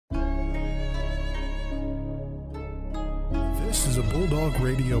This is a Bulldog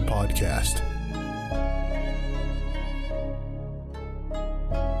Radio podcast.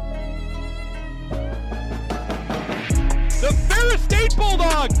 The Ferris State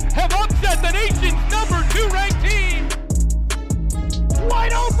Bulldogs have upset the nation's number 2 ranked team.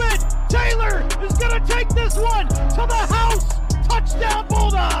 Wide open! Taylor is going to take this one to the house! Touchdown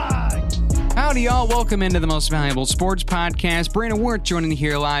Bulldogs! Howdy, y'all. Welcome into the Most Valuable Sports Podcast. Brandon Worth joining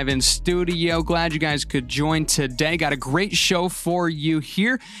here live in studio. Glad you guys could join today. Got a great show for you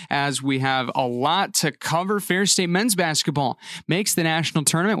here as we have a lot to cover. Ferris State men's basketball makes the national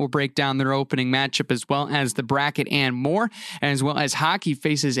tournament. We'll break down their opening matchup as well as the bracket and more, as well as hockey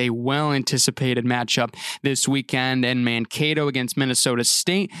faces a well-anticipated matchup this weekend in Mankato against Minnesota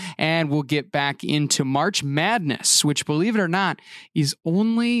State. And we'll get back into March Madness, which, believe it or not, is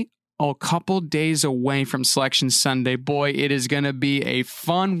only a couple days away from Selection Sunday. Boy, it is going to be a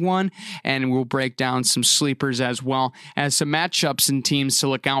fun one, and we'll break down some sleepers as well as some matchups and teams to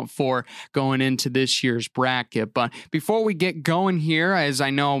look out for going into this year's bracket. But before we get going here, as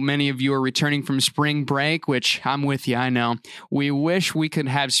I know many of you are returning from spring break, which I'm with you, I know. We wish we could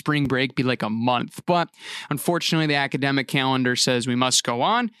have spring break be like a month, but unfortunately the academic calendar says we must go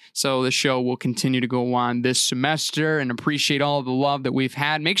on, so the show will continue to go on this semester, and appreciate all of the love that we've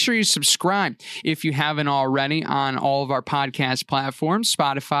had. Make sure you subscribe if you haven't already on all of our podcast platforms,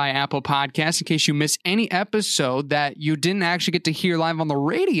 Spotify, Apple Podcasts, in case you miss any episode that you didn't actually get to hear live on the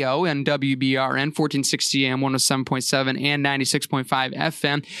radio and WBRN 1460 AM 107.7 and 96.5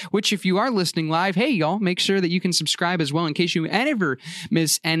 FM, which if you are listening live, hey y'all, make sure that you can subscribe as well in case you ever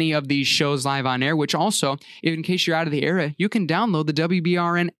miss any of these shows live on air, which also, in case you're out of the area, you can download the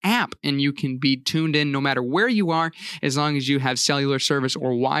WBRN app and you can be tuned in no matter where you are, as long as you have cellular service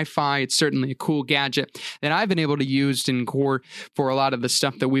or Wi-Fi. It's certainly a cool gadget that I've been able to use in core for a lot of the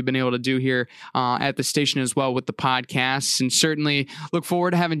stuff that we've been able to do here at the station as well with the podcasts, and certainly look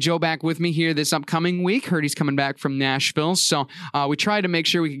forward to having Joe back with me here this upcoming week. Heard he's coming back from Nashville, so we tried to make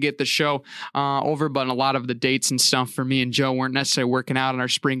sure we could get the show over, but a lot of the dates and stuff for me and Joe weren't necessarily working out on our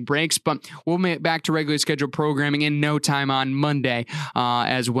spring breaks, but we'll make back to regularly scheduled programming in no time on Monday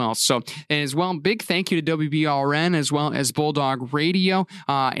as well. So, as well, big thank you to WBRN as well as Bulldog Radio,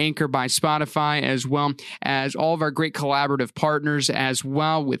 anchored by Spotify, as well as all of our great collaborative partners as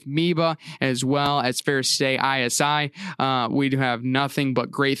well with MEBA, as well as Ferris State ISI. We do have nothing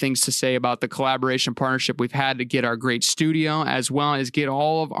but great things to say about the collaboration partnership we've had to get our great studio, as well as get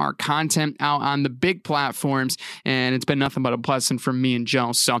all of our content out on the big platforms, and it's been nothing but a blessing from me and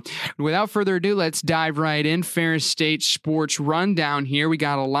Joe. So without further ado, let's dive right in. Ferris State sports rundown here. We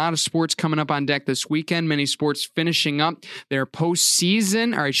got a lot of sports coming up on deck this weekend. Many sports finishing up their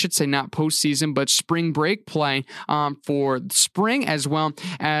postseason, or I should say not postseason, but spring break play for spring, as well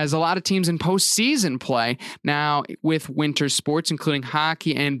as a lot of teams in postseason play now with winter sports, including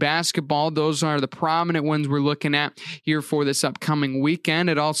hockey and basketball. Those are the prominent ones we're looking at here for this upcoming weekend.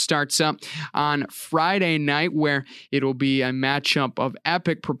 It all starts up on Friday night, where it'll be a matchup of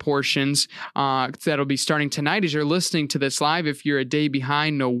epic proportions that'll be starting tonight as you're listening to this live. If you're a day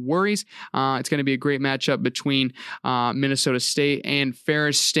behind, no worries. It's going to be a great matchup between Minnesota State and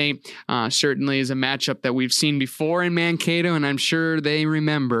Ferris State. Certainly is a matchup that we've seen before in Mankato, and I'm sure they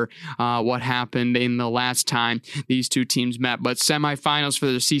remember what happened in the last time these two teams met. But semifinals for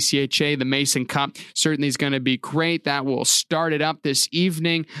the CCHA, the Mason Cup, certainly is going to be great. That will start it up this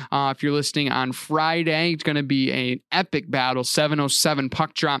evening. If you're listening on Friday, it's going to be an epic battle, 7:07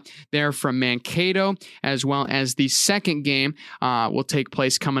 puck drop there from Mankato, as well as the second game will take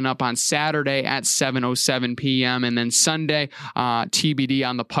place coming up on Saturday at 7:07 p.m. and then Sunday, TBD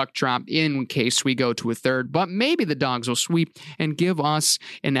on the puck drop in case we go to a third, but maybe the Dogs will sweep and give us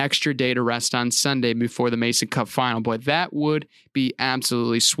an extra day to rest on Sunday before the Mason Cup final. Boy, that would be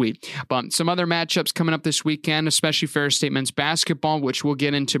absolutely sweet. But some other matchups coming up this weekend, especially Ferris State men's basketball, which we'll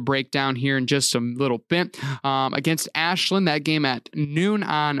get into breakdown here in just a little bit. Against Ashland, that game at noon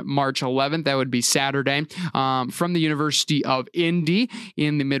on March 11th. That would be Saturday. From the University of Indy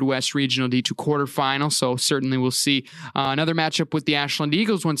in the Midwest Regional D2 quarterfinal. So certainly we'll see another matchup with the Ashland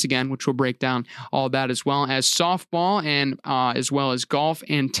Eagles once again, which will break down all that, as well as softball and as well as golf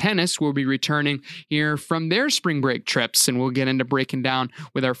and tennis will be returning here from their spring break trips, and we'll get into breaking down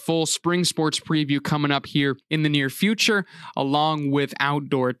with our full spring sports preview coming up here in the near future, along with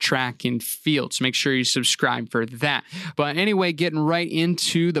outdoor track and field. So make sure you subscribe for that. But anyway, getting right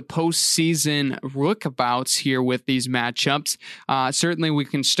into the postseason lookabouts here with these matchups. Certainly we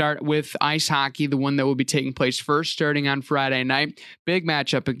can start with ice hockey, the one that will be taking place first, starting on Friday night. Big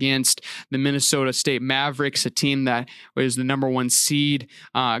matchup against the Minnesota State Mavericks, a team that was the number 1 seed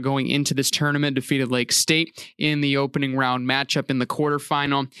going into this tournament, defeated Lake State in the opening round matchup in the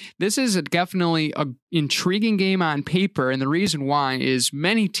quarterfinal. This is definitely an intriguing game on paper, and the reason why is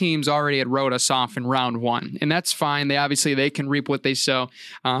many teams already had wrote us off in round 1, and that's fine. They can reap what they sow,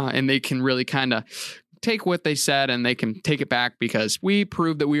 and they can really kind of take what they said and they can take it back, because we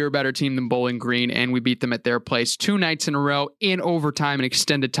proved that we were a better team than Bowling Green, and we beat them at their place 2 nights in a row in overtime and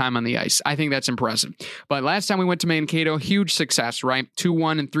extended time on the ice. I think that's impressive. But last time we went to Mankato, huge success, right?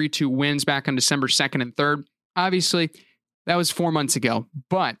 2-1 and 3-2 wins back on December 2nd and 3rd. Obviously, that was 4 months ago,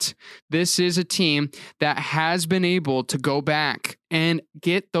 but this is a team that has been able to go back and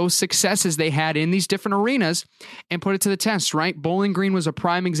get those successes they had in these different arenas and put it to the test, right? Bowling Green was a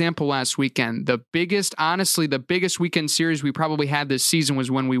prime example last weekend. The biggest weekend series we probably had this season was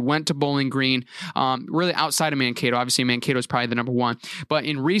when we went to Bowling Green, really outside of Mankato. Obviously, Mankato is probably the number 1, but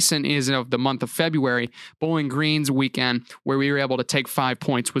in recent is of the month of February, Bowling Green's weekend where we were able to take 5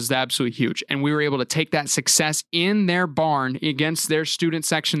 points was absolutely huge. And we were able to take that success in their barn against their student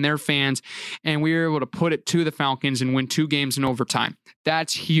section, their fans, and we were able to put it to the Falcons and win 2 games in overtime.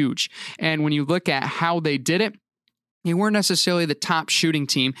 That's huge. And when you look at how they did it, they weren't necessarily the top shooting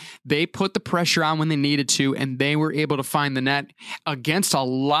team. They put the pressure on when they needed to, and they were able to find the net against a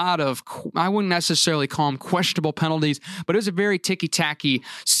lot of, I wouldn't necessarily call them questionable penalties, but it was a very ticky-tacky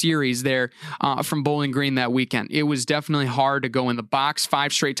series there from Bowling Green that weekend. It was definitely hard to go in the box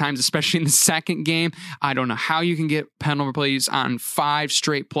 5 straight times, especially in the second game. I don't know how you can get penalty plays on 5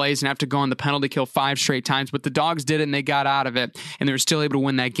 straight plays and have to go on the penalty kill 5 straight times, but the Dogs did it and they got out of it, and they were still able to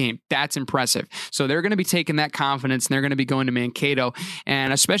win that game. That's impressive. So they're going to be taking that confidence, and they're going to be going to Mankato.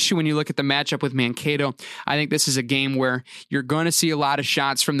 And especially when you look at the matchup with Mankato, I think this is a game where you're going to see a lot of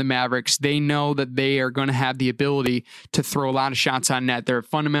shots from the Mavericks. They know that they are going to have the ability to throw a lot of shots on net. They're a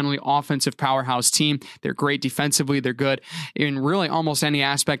fundamentally offensive powerhouse team. They're great defensively. They're good in really almost any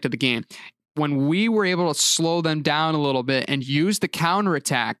aspect of the game. When we were able to slow them down a little bit and use the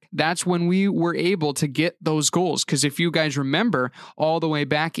counterattack, that's when we were able to get those goals. Because if you guys remember, all the way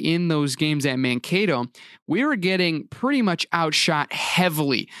back in those games at Mankato, we were getting pretty much outshot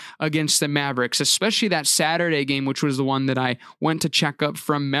heavily against the Mavericks, especially that Saturday game, which was the one that I went to check up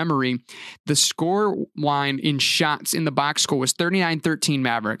from memory. The score line in shots in the box score was 39-13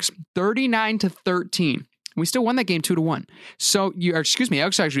 Mavericks, 39-13. We still won that game 2-1. So it was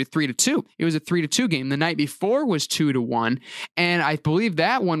actually 3-2. It was a 3-2 game. The night before was 2-1, and I believe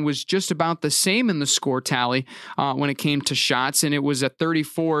that one was just about the same in the score tally when it came to shots, and it was a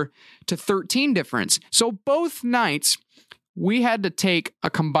 34-13 difference. So both nights we had to take a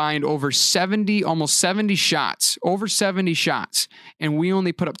combined almost 70 shots, and we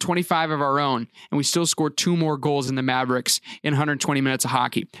only put up 25 of our own, and we still scored 2 more goals than the Mavericks in 120 minutes of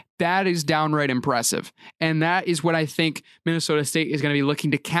hockey. That is downright impressive. And that is what I think Minnesota State is going to be looking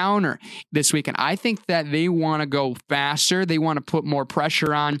to counter this weekend. I think that they want to go faster. They want to put more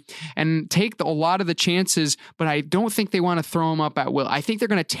pressure on and take a lot of the chances, but I don't think they want to throw them up at will. I think they're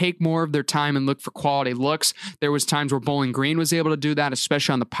going to take more of their time and look for quality looks. There was times where Bowling Green was able to do that,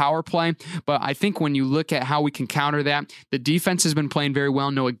 especially on the power play. But I think when you look at how we can counter that, the defense has been playing very well.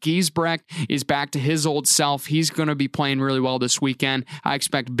 Noah Giesbrecht is back to his old self. He's going to be playing really well this weekend. I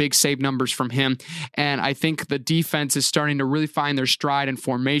expect big save numbers from him. And I think the defense is starting to really find their stride in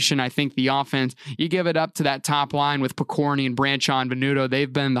formation. I think the offense, you give it up to that top line with Picorni and Branchon Venuto.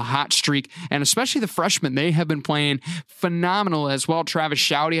 They've been the hot streak, and especially the freshmen, they have been playing phenomenal as well. Travis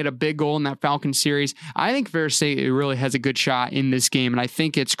Shouty had a big goal in that Falcon series. I think Ferris State really has a good shot in this game, and I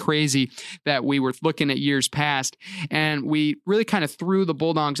think it's crazy that we were looking at years past and we really kind of threw the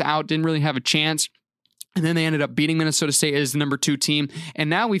Bulldogs out, didn't really have a chance. And then they ended up beating Minnesota State as the number 2 team. And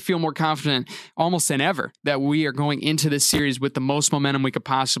now we feel more confident almost than ever that we are going into this series with the most momentum we could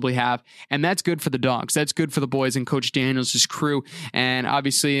possibly have. And that's good for the Dogs. That's good for the boys and Coach Daniels' crew. And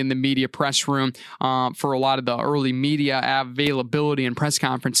obviously in the media press room for a lot of the early media availability and press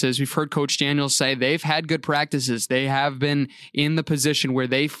conferences, we've heard Coach Daniels say they've had good practices. They have been in the position where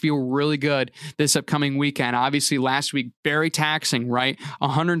they feel really good this upcoming weekend. Obviously last week, very taxing, right?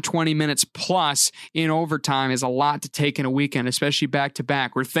 120 minutes plus in overtime is a lot to take in a weekend, especially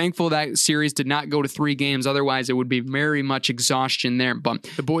back-to-back. We're thankful that series did not go to 3 games. Otherwise, it would be very much exhaustion there. But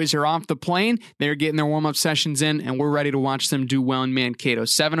the boys are off the plane. They're getting their warm-up sessions in, and we're ready to watch them do well in Mankato.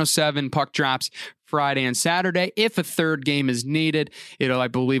 7:07 puck drops Friday and Saturday. If a third game is needed, I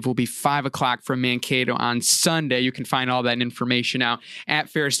believe, will be 5 o'clock from Mankato on Sunday. You can find all that information out at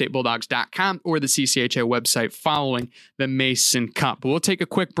FerrisStateBulldogs.com or the CCHA website following the Mason Cup. But we'll take a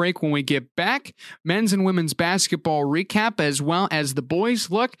quick break. When we get back, men's and women's basketball recap, as well as the boys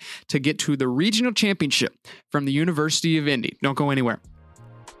look to get to the regional championship from the University of Indy. Don't go anywhere.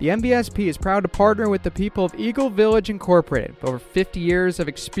 The MBSP is proud to partner with the people of Eagle Village Incorporated. With over 50 years of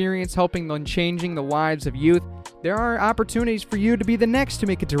experience helping and changing the lives of youth, there are opportunities for you to be the next to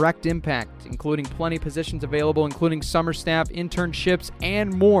make a direct impact, including plenty of positions available, including summer staff, internships,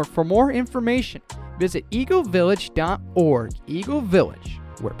 and more. For more information, visit eaglevillage.org. Eagle Village,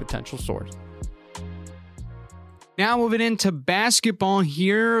 where potential soars. Now moving into basketball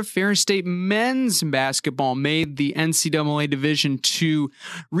here, Ferris State men's basketball made the NCAA Division II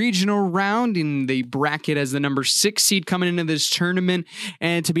regional round in the bracket as the number 6 seed coming into this tournament.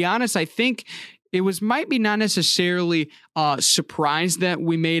 And to be honest, I think it might be not necessarily surprised that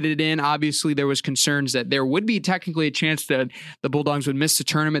we made it in. Obviously, there was concerns that there would be technically a chance that the Bulldogs would miss the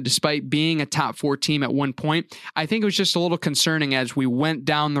tournament despite being a top 4 team at one point. I think it was just a little concerning as we went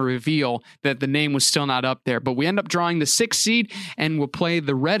down the reveal that the name was still not up there. But we end up drawing the 6th seed and we'll play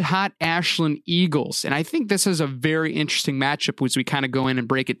the red-hot Ashland Eagles. And I think this is a very interesting matchup as we kind of go in and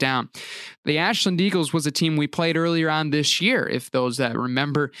break it down. The Ashland Eagles was a team we played earlier on this year. If those that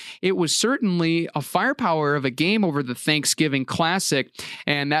remember, it was certainly a firepower of a game over the Thanksgiving Classic,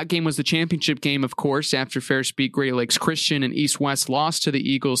 and that game was the championship game, of course, after Ferris beat Great Lakes Christian and East West lost to the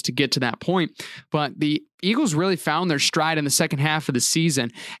Eagles to get to that point. But the Eagles really found their stride in the second half of the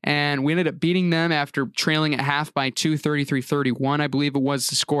season, and we ended up beating them after trailing at half by 33-31, I believe it was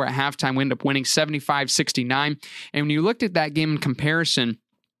the score at halftime. We ended up winning 75-69, and when you looked at that game in comparison,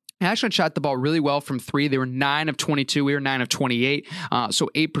 Ashland shot the ball really well from 3. They were 9 of 22. We were 9 of 28, so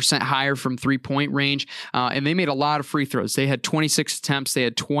 8% higher from 3-point range. And they made a lot of free throws. They had 26 attempts. They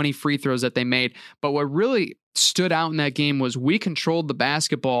had 20 free throws that they made. But what really stood out in that game was we controlled the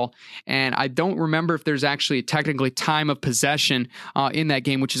basketball, and I don't remember if there's actually technically time of possession in that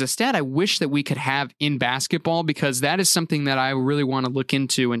game, which is a stat I wish that we could have in basketball, because that is something that I really want to look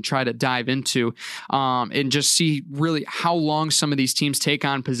into and try to dive into and just see really how long some of these teams take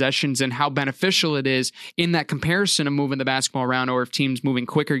on possessions and how beneficial it is in that comparison of moving the basketball around, or if teams moving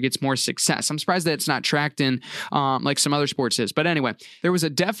quicker gets more success. I'm surprised that it's not tracked in like some other sports is. But anyway, there was a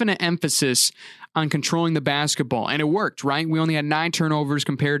definite emphasis on controlling the basketball, and it worked, right? We only had 9 turnovers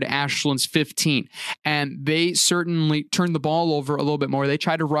compared to Ashland's 15, and they certainly turned the ball over a little bit more. They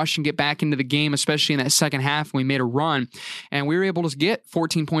tried to rush and get back into the game, especially in that second half when we made a run, and we were able to get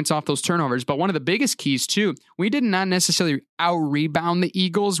 14 points off those turnovers. But one of the biggest keys, too, we did not necessarily out-rebound the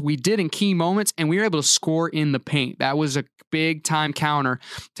Eagles. We did in key moments, and we were able to score in the paint. That was a big-time counter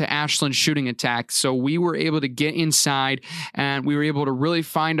to Ashland's shooting attack. So we were able to get inside, and we were able to really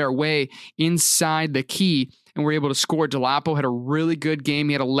find our way inside the key, and we're able to score. Delapo had a really good game.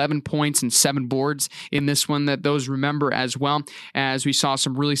 He had 11 points and 7 boards in this one that those remember, as well as we saw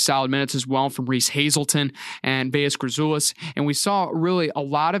some really solid minutes as well from Reese Hazelton and Baez Grazoulis. And we saw really a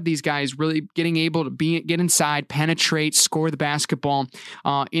lot of these guys really getting able to get inside, penetrate, score the basketball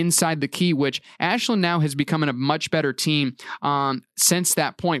inside the key, which Ashland now has become a much better team since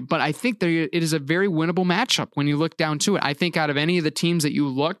that point. But I think it is a very winnable matchup when you look down to it. I think out of any of the teams that you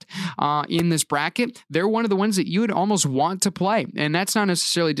looked in this bracket, they're one of the ones that you would almost want to play. And that's not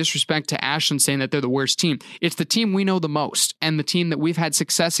necessarily disrespect to Ashland saying that they're the worst team. It's the team we know the most and the team that we've had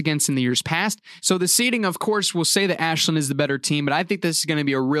success against in the years past. So the seeding, of course, will say that Ashland is the better team, but I think this is going to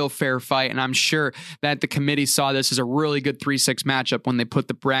be a real fair fight. And I'm sure that the committee saw this as a really good 3-6 matchup when they put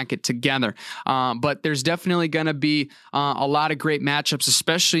the bracket together. But there's definitely going to be a lot of great matchups,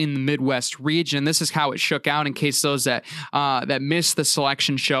 especially in the Midwest region. This is how it shook out in case those that missed the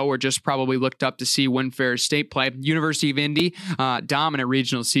selection show or just probably looked up to see when Ferris State play. University of Indy, dominant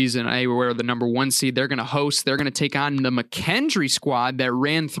regional season. They were the number 1 seed. They're going to host. They're going to take on the McKendree squad that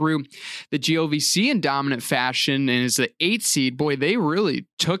ran through the GOVC in dominant fashion and is the 8th seed. Boy, they really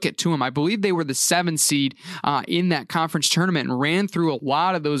took it to them. I believe they were the 7th seed in that conference tournament and ran through a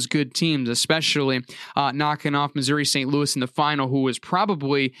lot of those good teams, especially knocking off Missouri St. Louis in the final, who was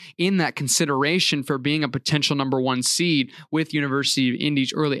probably in that consideration for being a potential number 1 seed with University of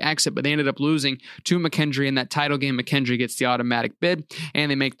Indy's early exit, but they ended up losing to McKendree McKendree. In that title game, McKendree gets the automatic bid,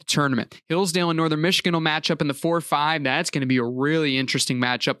 and they make the tournament. Hillsdale and Northern Michigan will match up in the 4-5. That's going to be a really interesting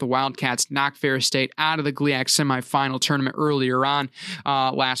matchup. The Wildcats knocked Ferris State out of the GLIAC semifinal tournament earlier on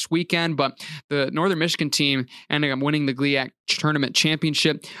last weekend, but the Northern Michigan team ended up winning the GLIAC tournament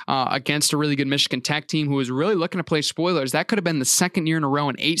championship against a really good Michigan Tech team who was really looking to play spoilers. That could have been the second year in a row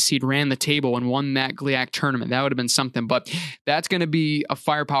an 8 seed ran the table and won that GLIAC tournament. That would have been something, but that's going to be a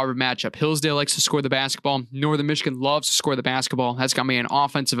firepower matchup. Hillsdale likes to score the basketball. Northern Michigan loves to score the basketball. That's going to be an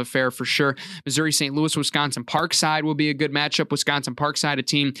offensive affair for sure. Missouri St. Louis, Wisconsin Parkside will be a good matchup. Wisconsin Parkside, a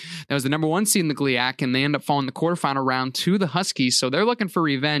team that was the number 1 seed in the GLIAC, and they end up falling the quarterfinal round to the Huskies, so they're looking for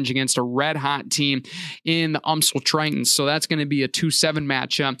revenge against a red-hot team in the UMSL Tritons. So that's going to be a 2-7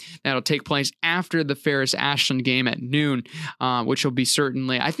 matchup that'll take place after the Ferris-Ashland game at noon, which will be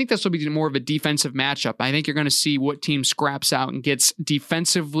certainly, I think this will be more of a defensive matchup. I think you're going to see what team scraps out and gets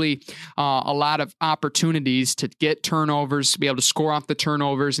defensively a lot of opportunities to get turnovers, to be able to score off the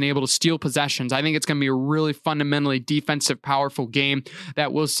turnovers and able to steal possessions. I think it's going to be a really fundamentally defensive, powerful game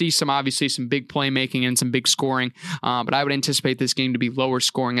that we'll see obviously some big playmaking and some big scoring, but I would anticipate this game to be lower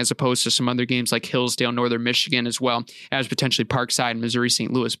scoring as opposed to some other games like Hillsdale, Northern Michigan, as well as potentially Parkside and Missouri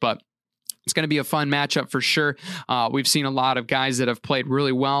St. Louis. But it's going to be a fun matchup for sure. We've seen a lot of guys that have played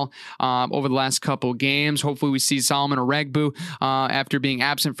really well over the last couple of games. Hopefully we see Solomon Oregbu after being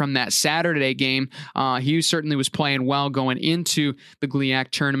absent from that Saturday game. He certainly was playing well going into the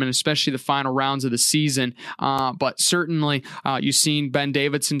GLIAC tournament, especially the final rounds of the season. But certainly you've seen Ben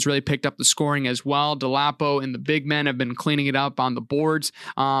Davidson's really picked up the scoring as well. Delapo and the big men have been cleaning it up on the boards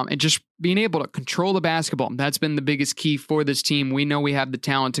and just being able to control the basketball. That's been the biggest key for this team. We know we have the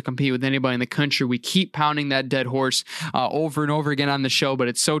talent to compete with anybody in the country. We keep pounding that dead horse over and over again on the show, but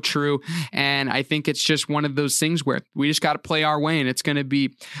it's so true. And I think it's just one of those things where we just got to play our way and it's going to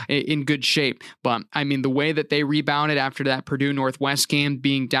be in good shape. But I mean, the way that they rebounded after that Purdue Northwest game,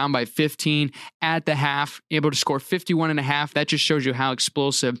 being down by 15 at the half, able to score 51.5, that just shows you how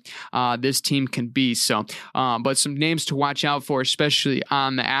explosive this team can be. So, but some names to watch out for, especially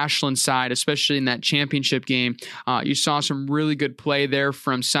on the Ashland side, especially in that championship game. You saw some really good play there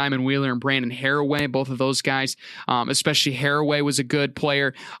from Simon Wheeler and Brandon Haraway. Both of those guys, especially Haraway, was a good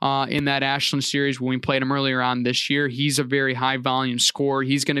player in that Ashland series when we played him earlier on this year. He's a very high volume scorer.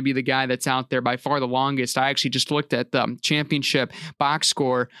 He's going to be the guy that's out there by far the longest. I actually just looked at the championship box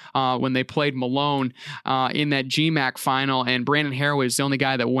score when they played Malone in that GMAC final, and Brandon Haraway is the only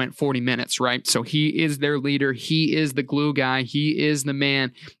guy that went 40 minutes, right? So he is their leader. He is the glue guy. He is the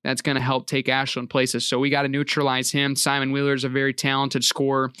man that's going to help take Ashland places. So we got to neutralize him. Simon Wheeler is a very talented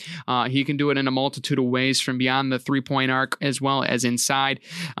scorer. He can do it in a multitude of ways from beyond the three-point arc as well as inside.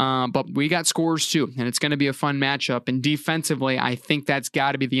 But we got scorers too, and it's going to be a fun matchup. And defensively, I think that's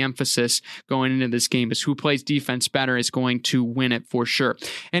got to be the emphasis going into this game, is who plays defense better is going to win it for sure.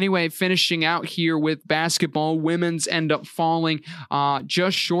 Anyway, finishing out here with basketball, women's end up falling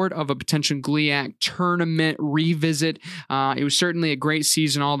just short of a potential GLIAC tournament revisit. It was certainly a great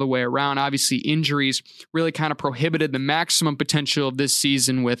season all the way around. Obviously, injuries really kind of prohibited the maximum potential of this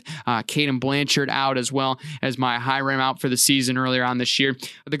season, with Caden Blanchard out as well as Maya Hiram out for the season earlier on this year.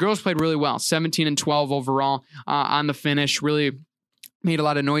 But the girls played really well, 17-12 overall on the finish. Really made a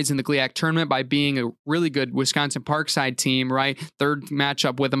lot of noise in the GLIAC tournament by being a really good Wisconsin Parkside team, right? Third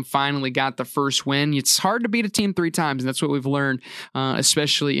matchup with them, finally got the first win. It's hard to beat a team 3 times, and that's what we've learned,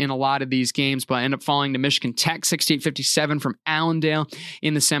 especially in a lot of these games, but end up falling to Michigan Tech 68-57 from Allendale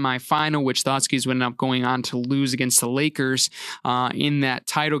in the semifinal, which the Huskies would end up going on to lose against the Lakers in that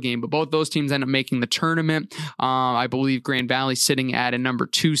title game. But both those teams end up making the tournament. I believe Grand Valley sitting at a number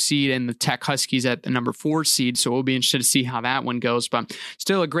 2 seed and the Tech Huskies at the number 4 seed, so we'll be interested to see how that one goes. But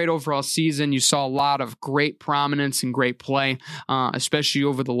still a great overall season. You saw a lot of great prominence and great play, especially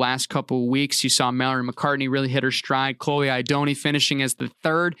over the last couple of weeks. You saw Mallory McCartney really hit her stride. Chloe Idoni finishing as the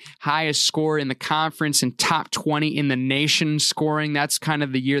 3rd highest scorer in the conference and top 20 in the nation scoring. That's kind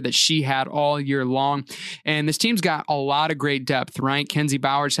of the year that she had all year long. And this team's got a lot of great depth, right? Kenzie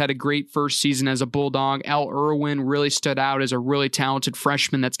Bowers had a great first season as a Bulldog. Elle Irwin really stood out as a really talented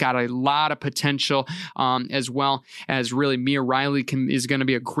freshman that's got a lot of potential, as well as really Mia Riley is going to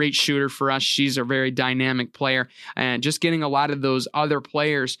be a great shooter for us. She's a very dynamic player, and just getting a lot of those other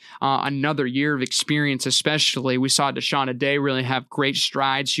players another year of experience, especially. We saw Deshauna Day really have great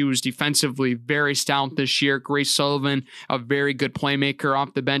strides. She was defensively very stout this year. Grace Sullivan, a very good playmaker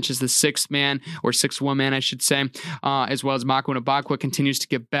off the bench, as the 6th man, or 6th woman, I should say, as well as Makwa Nabakwa continues to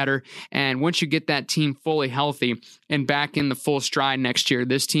get better. And once you get that team fully healthy and back in the full stride next year,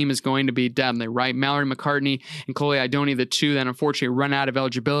 this team is going to be deadly, right? Mallory McCartney and Chloe Idoni, the two that unfortunately run out of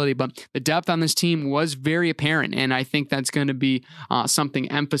eligibility. But the depth on this team was very apparent, and I think that's going to be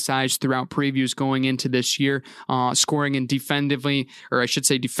something emphasized throughout previews going into this year. Scoring and defensively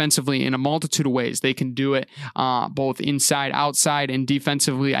in a multitude of ways. They can do it both inside, outside, and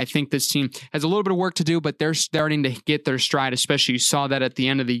defensively. I think this team has a little bit of work to do, but they're starting to get their stride, especially you saw that at the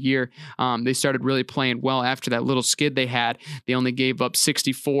end of the year. They started really playing well after that little skid they had. They only gave up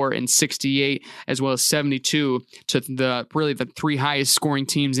 64 and 68, as well as 72 to the three highest scoring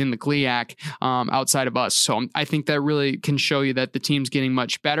teams in the GLIAC outside of us. So I think that really can show you that the team's getting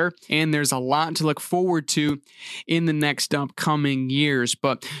much better, and there's a lot to look forward to in the next upcoming years.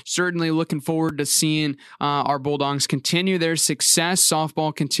 But certainly looking forward to seeing our Bulldogs continue their success.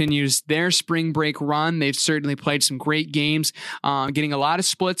 Softball continues their spring break run. They've certainly played some great games, getting a lot of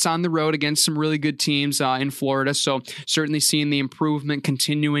splits on the road against some really good teams in Florida. So certainly seeing the improvement,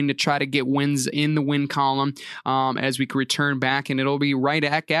 continuing to try to get wins in the win column as we return back, and it'll be right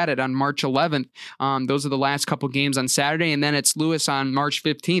back at it on March 11th. Those are the last couple games on Saturday, and then it's Lewis on March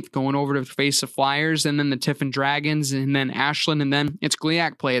 15th going over to face the Flyers, and then the Tiffin Dragons, and then Ashland, and then it's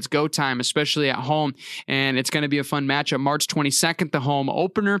GLIAC play. It's go time, especially at home, and it's going to be a fun matchup. March 22nd, the home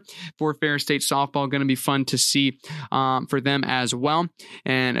opener for Ferris State softball, going to be fun to see for them as well,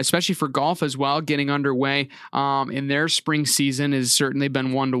 and especially for golf as well, getting underway in their spring season has certainly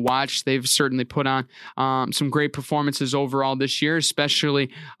been one to watch. They've certainly put on some great performances overall this year,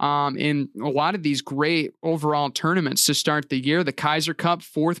 especially in a lot of these great overall tournaments to start the year. The Kaiser Cup,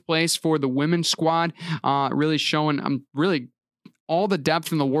 4th place for the women's squad, really showing really all the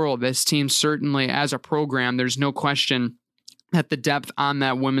depth in the world. This team certainly, as a program, there's no question that the depth on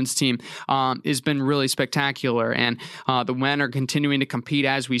that women's team has been really spectacular. And the men are continuing to compete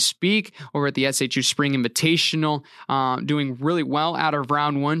as we speak over at the SHU Spring Invitational, doing really well out of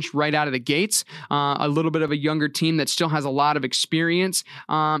round one, right out of the gates. A little bit of a younger team that still has a lot of experience,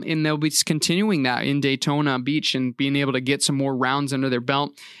 and they'll be continuing that in Daytona Beach and being able to get some more rounds under their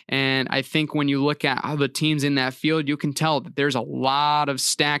belt. And I think when you look at how the teams in that field, you can tell that there's a lot of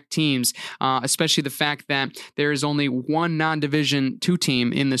stacked teams, especially the fact that there is only one non-Division II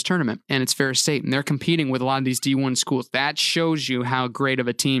team in this tournament, and it's Ferris State, and they're competing with a lot of these D1 schools. That shows you how great of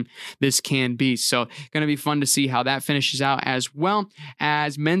a team this can be. So going to be fun to see how that finishes out, as well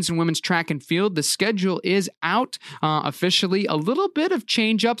as men's and women's track and field. The schedule is out officially. A little bit of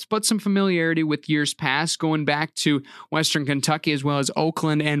change-ups, but some familiarity with years past, going back to Western Kentucky as well as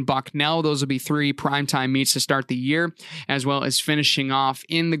Oakland and Bucknell. Those will be 3 primetime meets to start the year, as well as finishing off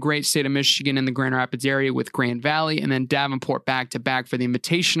in the great state of Michigan in the Grand Rapids area with Grand Valley, and then Davenport back-to-back for the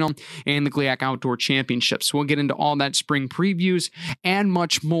Invitational and the GLIAC Outdoor Championships. We'll get into all that spring previews and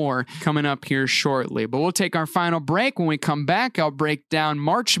much more coming up here shortly. But we'll take our final break. When we come back, I'll break down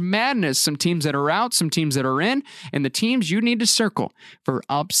March Madness, some teams that are out, some teams that are in, and the teams you need to circle for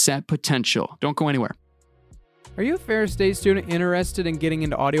upset potential. Don't go anywhere. Are you a Ferris State student interested in getting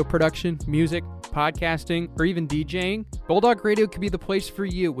into audio production, music, podcasting, or even DJing? Bulldog Radio could be the place for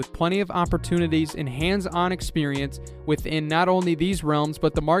you, with plenty of opportunities and hands-on experience within not only these realms,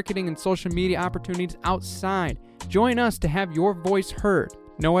 but the marketing and social media opportunities outside. Join us to have your voice heard.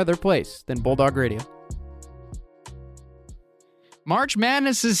 No other place than Bulldog Radio. March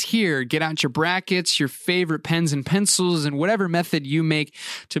Madness is here. Get out your brackets, your favorite pens and pencils, and whatever method you make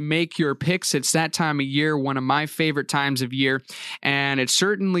to make your picks. It's that time of year, one of my favorite times of year, and it's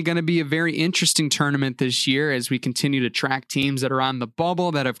certainly going to be a very interesting tournament this year as we continue to track teams that are on the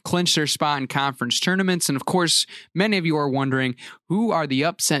bubble, that have clinched their spot in conference tournaments. And of course, many of you are wondering, who are the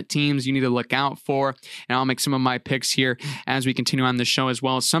upset teams you need to look out for? And I'll make some of my picks here as we continue on the show, as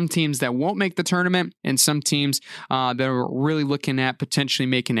well as some teams that won't make the tournament and some teams that are really looking at potentially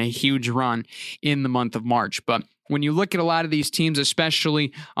making a huge run in the month of March. But when you look at a lot of these teams,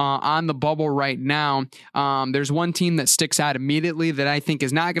 especially on the bubble right now, there's one team that sticks out immediately that I think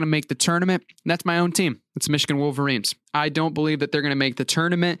is not going to make the tournament. And that's my own team. It's Michigan Wolverines. I don't believe that they're going to make the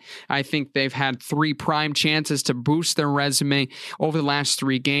tournament. I think they've had 3 prime chances to boost their resume over the last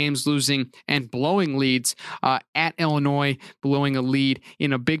 3 games, losing and blowing leads at Illinois, blowing a lead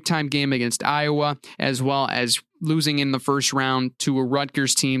in a big-time game against Iowa, as well as losing in the first round to a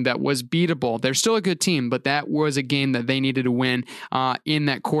Rutgers team that was beatable. They're still a good team, but that was a game that they needed to win in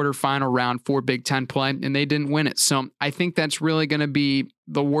that quarterfinal round for Big Ten play, and they didn't win it. So I think that's really going to be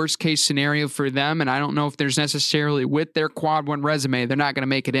the worst case scenario for them. And I don't know if there's necessarily, with their quad one resume, they're not going to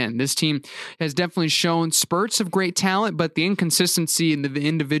make it in. This team has definitely shown spurts of great talent, but the inconsistency and the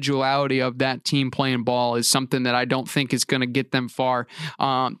individuality of that team playing ball is something that I don't think is going to get them far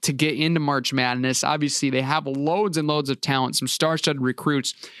to get into March Madness. Obviously, they have loads and loads of talent, some star-studded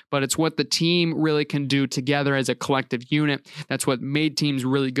recruits, but it's what the team really can do together as a collective unit. That's what made teams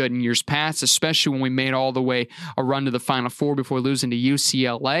really good in years past, especially when we made all the way a run to the Final Four before losing to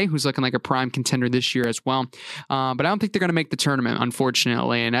UCLA, who's looking like a prime contender this year as well. But I don't think they're going to make the tournament,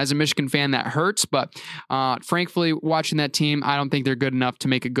 unfortunately. And as a Michigan fan, that hurts. But frankly, watching that team, I don't think they're good enough to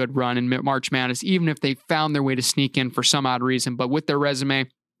make a good run in March Madness, even if they found their way to sneak in for some odd reason. But with their resume,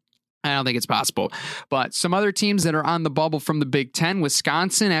 I don't think it's possible. But some other teams that are on the bubble from the Big Ten,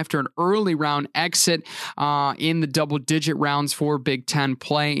 Wisconsin, after an early round exit in the double-digit rounds for Big Ten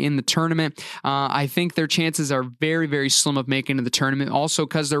play in the tournament, I think their chances are very, very slim of making it to the tournament. Also,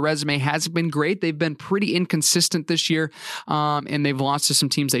 because their resume hasn't been great. They've been pretty inconsistent this year, and they've lost to some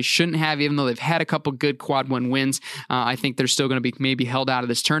teams they shouldn't have, even though they've had a couple good quad one wins. I think they're still going to be maybe held out of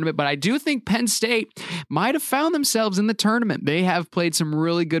this tournament. But I do think Penn State might have found themselves in the tournament. They have played some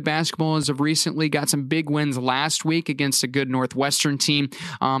really good basketball as of recently, got some big wins last week against a good Northwestern team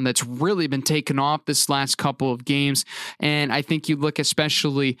that's really been taken off this last couple of games. And I think you look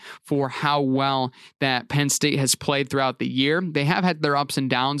especially for how well that Penn State has played throughout the year. They have had their ups and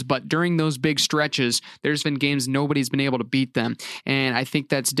downs, but during those big stretches, there's been games nobody's been able to beat them. And I think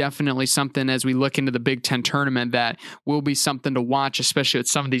that's definitely something as we look into the Big Ten tournament that will be something to watch, especially with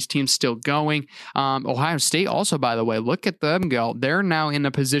some of these teams still going. Ohio State also, by the way, look at them go. They're now in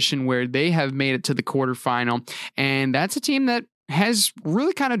a position where they have made it to the quarterfinal, and that's a team that has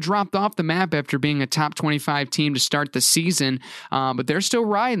really kind of dropped off the map after being a top 25 team to start the season, but they're still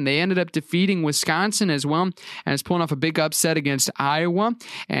riding. They ended up defeating Wisconsin as well as pulling off a big upset against Iowa,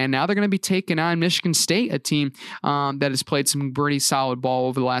 and now they're going to be taking on Michigan State, a team that has played some pretty solid ball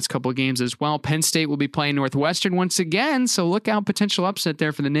over the last couple of games as well. Penn State will be playing Northwestern once again, so look out, potential upset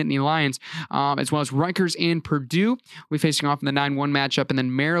there for the Nittany Lions, as well as Rutgers and Purdue. We'll be facing off in the 9-1 matchup, and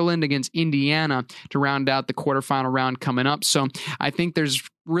then Maryland against Indiana to round out the quarterfinal round coming up. So I think there's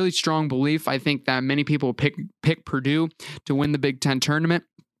really strong belief. I think that many people pick Purdue to win the Big Ten tournament.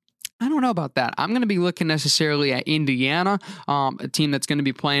 I don't know about that. I'm going to be looking necessarily at Indiana, a team that's going to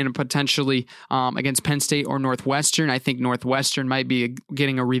be playing potentially against Penn State or Northwestern. I think Northwestern might be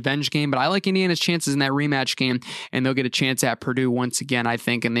getting a revenge game, but I like Indiana's chances in that rematch game, and they'll get a chance at Purdue once again, I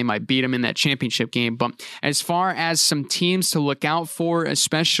think, and they might beat them in that championship game. But as far as some teams to look out for,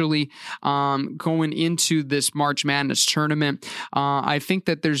 especially going into this March Madness tournament, I think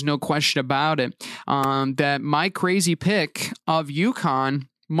that there's no question about it that my crazy pick of UConn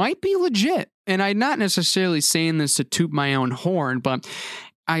might be legit. And I'm not necessarily saying this to toot my own horn, but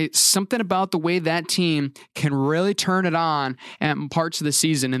something about the way that team can really turn it on at parts of the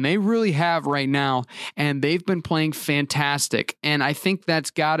season, and they really have right now, and they've been playing fantastic. And I think that's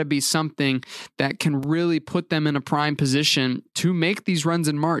got to be something that can really put them in a prime position to make these runs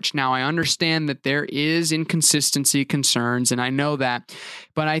in March. Now, I understand that there is inconsistency concerns, and I know that,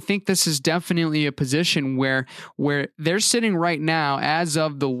 but I think this is definitely a position where they're sitting right now as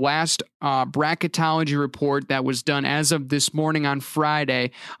of the last bracketology report that was done as of this morning on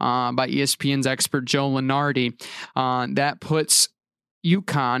Friday by ESPN's expert Joe Lunardi. That puts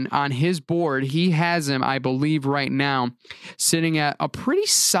UConn on his board. He has him, I believe, right now sitting at a pretty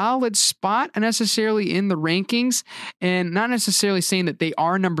solid spot, necessarily in the rankings, and not necessarily saying that they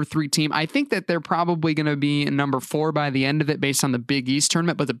are number 3 team. I think that they're probably going to be number 4 by the end of it based on the Big East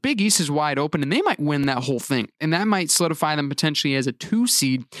tournament, but the Big East is wide open and they might win that whole thing, and that might solidify them potentially as a 2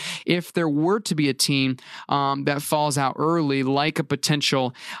 seed if there were to be a team that falls out early, like a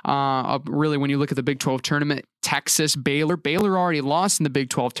potential really, when you look at the Big 12 tournament, Texas, Baylor already lost in the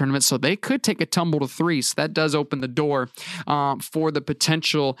Big 12 tournament, so they could take a tumble to 3. So that does open the door for the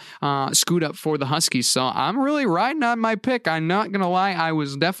potential scoot up for the Huskies. So I'm really riding on my pick. I'm not going to lie. I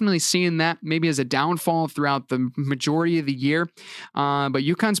was definitely seeing that maybe as a downfall throughout the majority of the year. But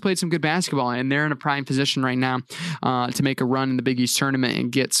UConn's played some good basketball, and they're in a prime position right now to make a run in the Big East tournament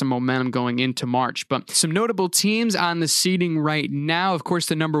and get some momentum going into March. But some notable teams on the seeding right now, of course,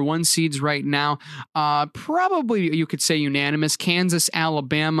 the number 1 seeds right now, probably probably you could say unanimous: Kansas,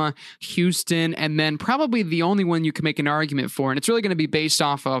 Alabama, Houston, and then probably the only one you can make an argument for, and it's really going to be based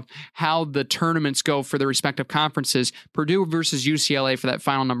off of how the tournaments go for the respective conferences, Purdue versus UCLA for that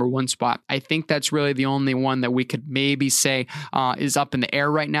final number 1 spot. I think that's really the only one that we could maybe say is up in the air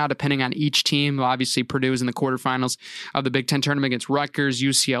right now, depending on each team. Obviously, Purdue is in the quarterfinals of the Big Ten tournament against Rutgers.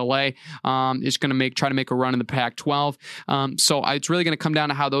 UCLA is going to try to make a run in the Pac-12. So it's really going to come down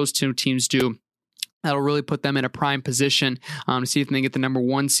to how those two teams do. That'll really put them in a prime position to see if they can get the number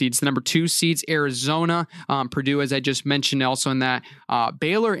 1 seeds. The number 2 seeds, Arizona, Purdue, as I just mentioned, also in that.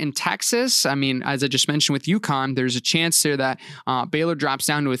 Baylor in Texas. I mean, as I just mentioned with UConn, there's a chance there that Baylor drops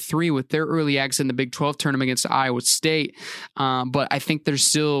down to a 3 with their early exit in the Big 12 tournament against Iowa State. But I think there's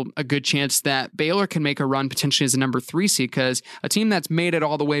still a good chance that Baylor can make a run potentially as a number 3 seed, because a team that's made it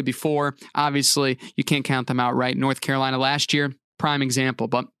all the way before, obviously, you can't count them out, right? North Carolina last year, prime example,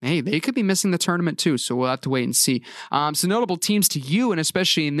 but hey, they could be missing the tournament too, so we'll have to wait and see. So notable teams to you, and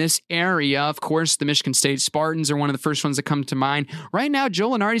especially in this area, of course, the Michigan State Spartans are one of the first ones that come to mind. Right now,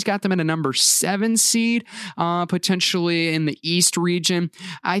 Joe Lunardi's got them at a number 7 seed, potentially in the East region.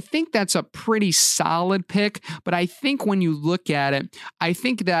 I think that's a pretty solid pick, but I think when you look at it, I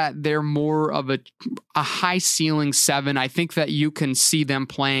think that they're more of a high ceiling 7. I think that you can see them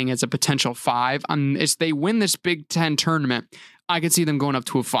playing as a potential 5. As they win this Big Ten tournament, I could see them going up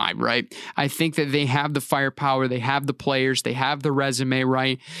to a 5, right? I think that they have the firepower, they have the players, they have the resume,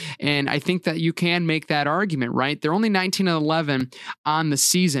 right? And I think that you can make that argument, right? They're only 19-11 on the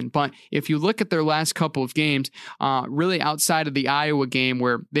season, but if you look at their last couple of games, really outside of the Iowa game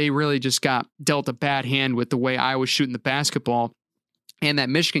where they really just got dealt a bad hand with the way Iowa's shooting the basketball, and that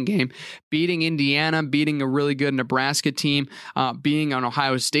Michigan game, beating Indiana, beating a really good Nebraska team, being an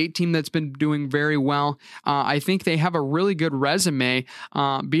Ohio State team that's been doing very well. I think they have a really good resume,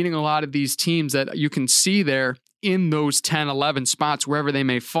 beating a lot of these teams that you can see there in those 10, 11 spots, wherever they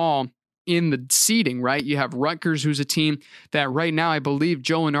may fall in the seeding, right? You have Rutgers, who's a team that right now I believe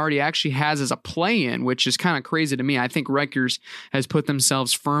Joe Lunardi actually has as a play-in, which is kind of crazy to me. I think Rutgers has put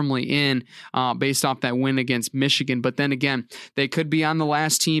themselves firmly in based off that win against Michigan. But then again, they could be on the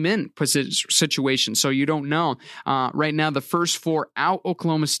last team in situation, so you don't know. Right now, the first 4 out,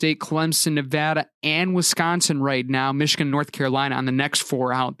 Oklahoma State, Clemson, Nevada, and Wisconsin right now. Michigan, North Carolina on the next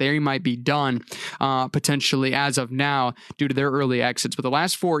 4 out. They might be done potentially as of now due to their early exits. But the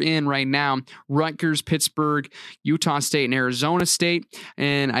last 4 in right now, Rutgers, Pittsburgh, Utah State, and Arizona State.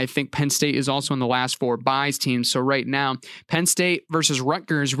 And I think Penn State is also in the last 4 buys teams. So right now, Penn State versus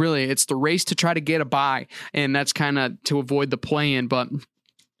Rutgers, really, it's the race to try to get a buy. And that's kind of to avoid the play-in. But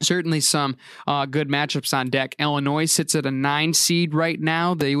certainly some good matchups on deck. Illinois sits at a 9 seed right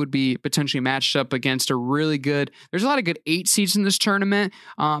now. They would be potentially matched up against a really good, there's a lot of good 8 seeds in this tournament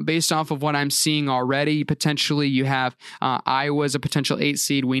based off of what I'm seeing already. Potentially you have Iowa as a potential 8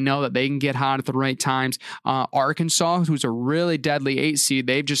 seed. We know that they can get hot at the right times. Arkansas, who's a really deadly 8 seed,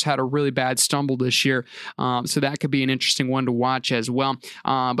 they've just had a really bad stumble this year. So that could be an interesting one to watch as well.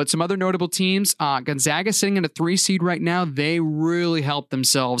 But some other notable teams, Gonzaga sitting in a 3 seed right now. They really helped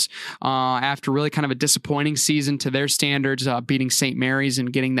themselves after really kind of a disappointing season to their standards, beating St. Mary's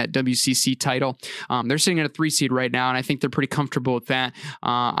and getting that WCC title. They're sitting at a 3 seed right now, and I think they're pretty comfortable with that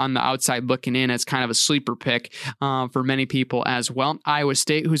on the outside looking in as kind of a sleeper pick for many people as well. Iowa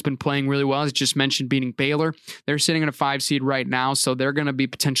State, who's been playing really well, as just mentioned, beating Baylor. They're sitting at a 5 seed right now, so they're going to be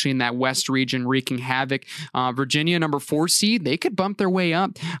potentially in that West region wreaking havoc. Virginia, number 4 seed, they could bump their way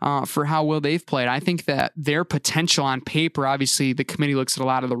up for how well they've played. I think that their potential on paper, obviously the committee looks at a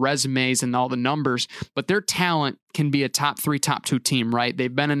lot of the resumes and all the numbers, but their talent can be a top 3, top 2 team, right?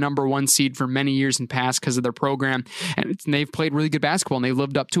 They've been a number 1 seed for many years in past because of their program, and they've played really good basketball and they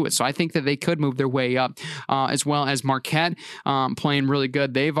lived up to it. So I think that they could move their way up, as well as Marquette playing really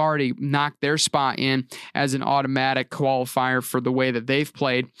good. They've already knocked their spot in as an automatic qualifier for the way that they've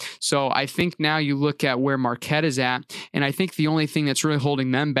played. So I think now you look at where Marquette is at, and I think the only thing that's really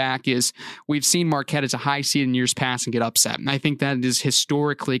holding them back is we've seen Marquette as a high seed in years past and get upset. And I think that is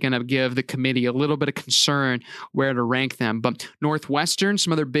historically going to give the committee a little bit of concern where to rank them. But Northwestern,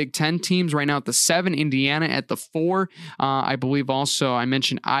 some other Big Ten teams right now at the 7, Indiana at the 4. I believe also I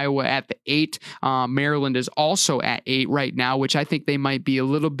mentioned Iowa at the 8. Maryland is also at 8 right now, which I think they might be a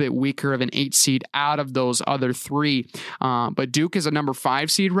little bit weaker of an 8 seed out of those other 3. But Duke is a number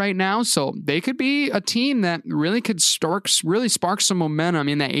 5 seed right now, so they could be a team that really could spark some momentum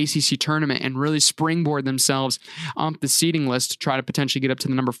in that ACC tournament and really springboard themselves up the seeding list to try to potentially get up to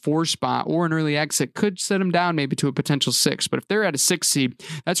the number 4 spot, or an early exit could set them down maybe maybe to a potential 6. But if they're at a 6 seed,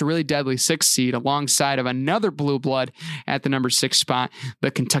 that's a really deadly 6 seed alongside of another blue blood at the number 6 spot,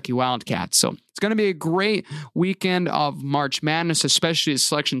 the Kentucky Wildcats. So it's going to be a great weekend of March Madness, especially as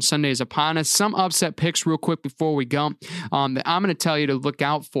Selection Sunday is upon us. Some upset picks real quick before we go that I'm going to tell you to look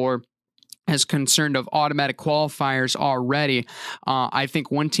out for as concerned of automatic qualifiers already. I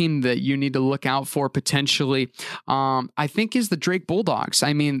think one team that you need to look out for potentially, I think, is the Drake Bulldogs.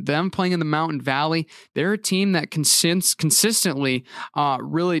 I mean, them playing in the Mountain Valley, they're a team that consistently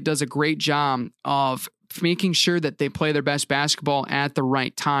really does a great job of making sure that they play their best basketball at the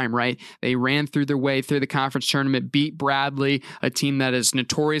right time, right? They ran through their way through the conference tournament, beat Bradley, a team that has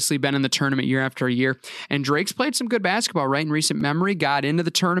notoriously been in the tournament year after year. And Drake's played some good basketball, right? In recent memory, got into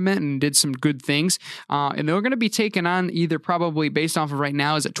the tournament and did some good things. And they're going to be taking on either probably based off of right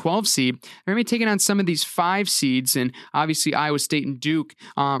now is a 12 seed. They're going to be taking on some of these 5 seeds, and obviously Iowa State and Duke,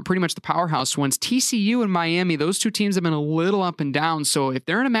 pretty much the powerhouse ones. TCU and Miami, those two teams have been a little up and down. So if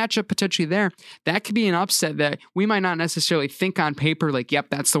they're in a matchup potentially there, that could be an upset that we might not necessarily think on paper like, yep,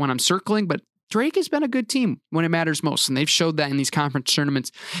 that's the one I'm circling, but Drake has been a good team when it matters most, and they've showed that in these conference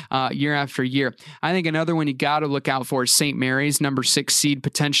tournaments year after year. I think another one you got to look out for is St. Mary's, number 6 seed,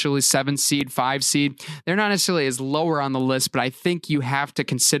 potentially 7 seed, 5 seed. They're not necessarily as lower on the list, but I think you have to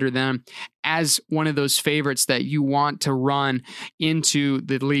consider them as one of those favorites that you want to run into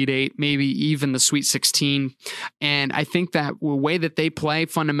the Elite 8, maybe even the Sweet 16. And I think that the way that they play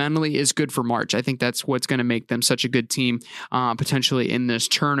fundamentally is good for March. I think that's what's going to make them such a good team potentially in this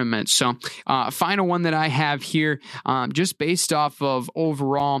tournament. So final one that I have here, just based off of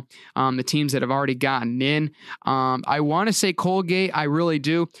overall the teams that have already gotten in. I want to say Colgate. I really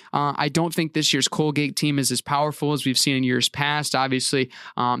do. I don't think this year's Colgate team is as powerful as we've seen in years past. Obviously,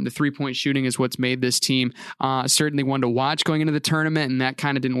 the three-point shooting is what's made this team certainly one to watch going into the tournament, and that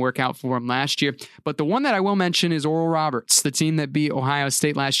kind of didn't work out for them last year. But the one that I will mention is Oral Roberts, the team that beat Ohio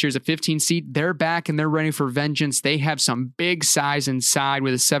State last year as a 15 seed. They're back and they're ready for vengeance. They have some big size inside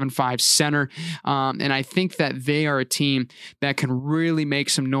with a 7'5" center, and I think that they are a team that can really make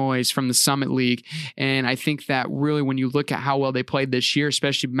some noise from the Summit League. And I think that really when you look at how well they played this year,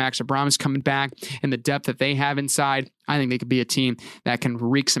 especially Max Abramus coming back and the depth that they have inside, I think they could be a team that can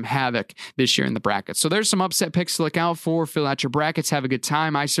wreak some havoc this year in the brackets. So there's some upset picks to look out for. Fill out your brackets. Have a good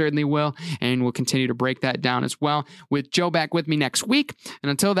time. I certainly will. And we'll continue to break that down as well with Joe back with me next week. And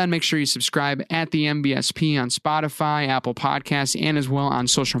until then, make sure you subscribe at the MBSP on Spotify, Apple Podcasts, and as well on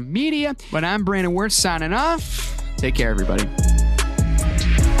social media. But I'm Brandon Wirtz signing off. Take care, everybody.